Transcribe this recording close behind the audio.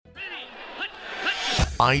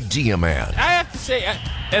Idea Man. I have to say,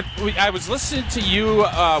 I was listening to you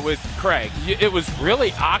with Craig. It was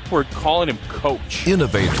really awkward calling him coach.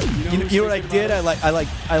 Innovator. You know what I did?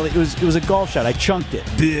 It was a golf shot. I chunked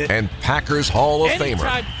it. And Packers Hall of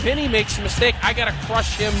Anytime Famer. Vinny makes a mistake, I got to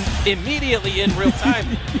crush him immediately in real time,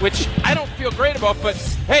 which I don't feel great about. But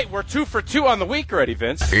hey, we're 2 for 2 on the week already,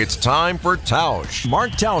 Vince. It's time for Tausch.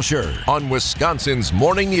 Mark Tauscher. On Wisconsin's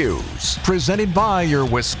Morning News. Presented by your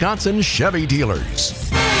Wisconsin Chevy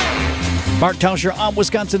dealers. Mark Tauscher on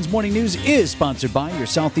Wisconsin's Morning News is sponsored by your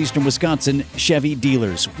Southeastern Wisconsin Chevy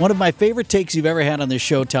dealers. One of my favorite takes you've ever had on this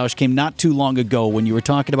show, Tausch, came not too long ago when you were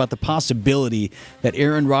talking about the possibility that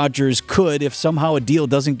Aaron Rodgers could, if somehow a deal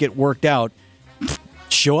doesn't get worked out,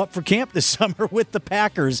 show up for camp this summer with the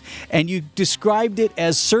Packers. And you described it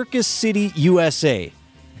as Circus City, USA.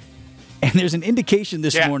 And there's an indication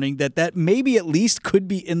this morning that maybe at least could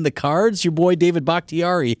be in the cards. Your boy David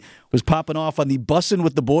Bakhtiari was popping off on the Bussin'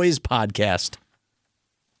 with the Boys podcast.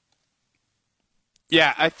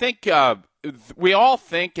 Yeah, I think we all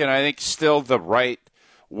think, and I think still the right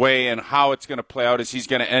way and how it's going to play out is he's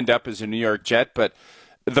going to end up as a New York Jet. But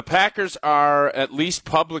the Packers are at least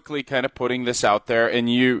publicly kind of putting this out there. And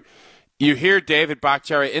you hear David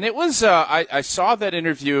Bakhtiari, and it was I saw that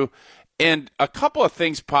interview. And a couple of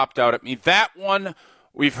things popped out at me. That one,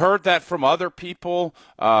 we've heard that from other people.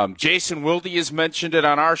 Jason Wilde has mentioned it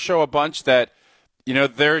on our show a bunch that,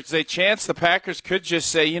 there's a chance the Packers could just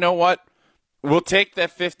say, you know what, we'll take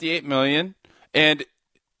that $58 million, and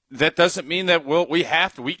that doesn't mean that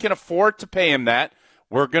we can afford to pay him that.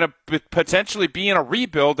 We're going to potentially be in a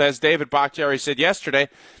rebuild, as David Bakhtiari said yesterday.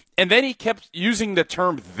 And then he kept using the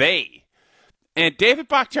term they. And David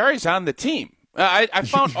Bakhtiari's on the team. I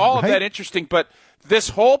found all of that interesting, but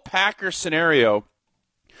this whole Packers scenario,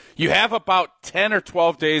 you have about 10 or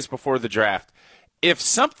 12 days before the draft. If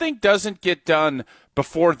something doesn't get done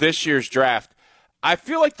before this year's draft, I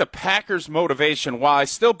feel like the Packers' motivation, while I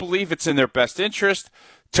still believe it's in their best interest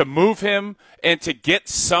to move him and to get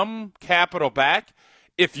some capital back,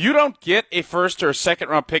 if you don't get a first or a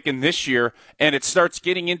second-round pick in this year and it starts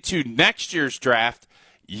getting into next year's draft,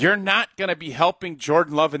 you're not going to be helping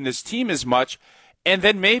Jordan Love and this team as much. And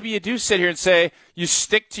then maybe you do sit here and say, you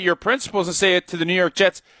stick to your principles and say it to the New York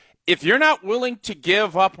Jets. If you're not willing to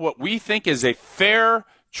give up what we think is a fair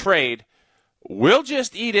trade, we'll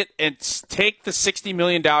just eat it and take the $60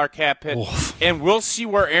 million cap hit, and we'll see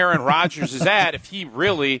where Aaron Rodgers is at if he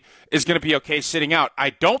really is going to be okay sitting out. I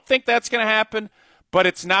don't think that's going to happen, but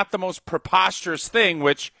it's not the most preposterous thing,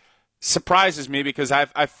 which surprises me because I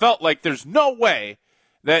felt like there's no way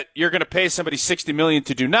that you're going to pay somebody $60 million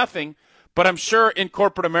to do nothing, but I'm sure in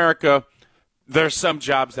corporate America there's some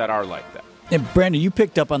jobs that are like that. And Brandon, you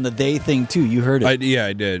picked up on the they thing too. You heard it. I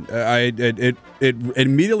did. It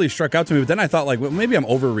immediately struck out to me, but then I thought, well, maybe I'm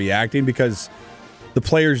overreacting because the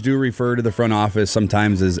players do refer to the front office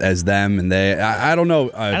sometimes as them and they. I don't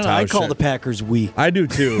know. I call the Packers we. I do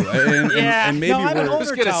too. And maybe I'm an owner,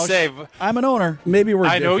 Tausch. I'm an owner. Maybe we're.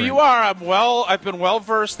 I know you are. I've been well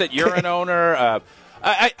versed that you're an owner.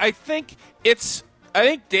 I think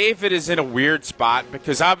David is in a weird spot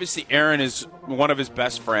because obviously Aaron is one of his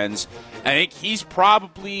best friends. I think he's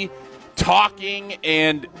probably talking,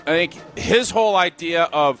 and I think his whole idea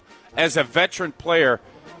of as a veteran player,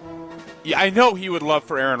 I know he would love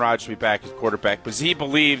for Aaron Rodgers to be back as quarterback because he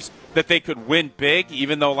believes that they could win big,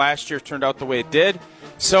 even though last year turned out the way it did.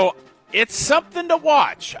 So it's something to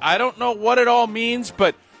watch. I don't know what it all means,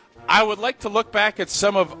 but I would like to look back at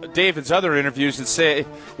some of David's other interviews and say,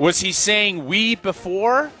 was he saying we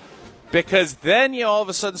before? Because then you all of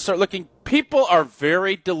a sudden start looking. People are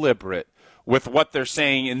very deliberate with what they're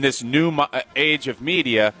saying in this new age of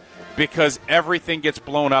media because everything gets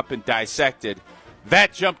blown up and dissected.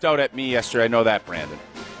 That jumped out at me yesterday. I know that, Brandon.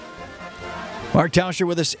 Mark Tauscher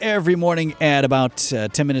with us every morning at about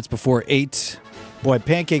 10 minutes before 8. Boy,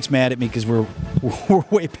 Pancake's mad at me because we're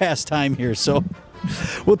way past time here, so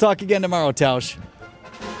we'll talk again tomorrow, Tausch.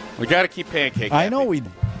 We got to keep Pancake happy. I know we.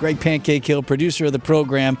 Greg Pancake Hill, producer of the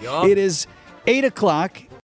program. Yep. It is 8 o'clock.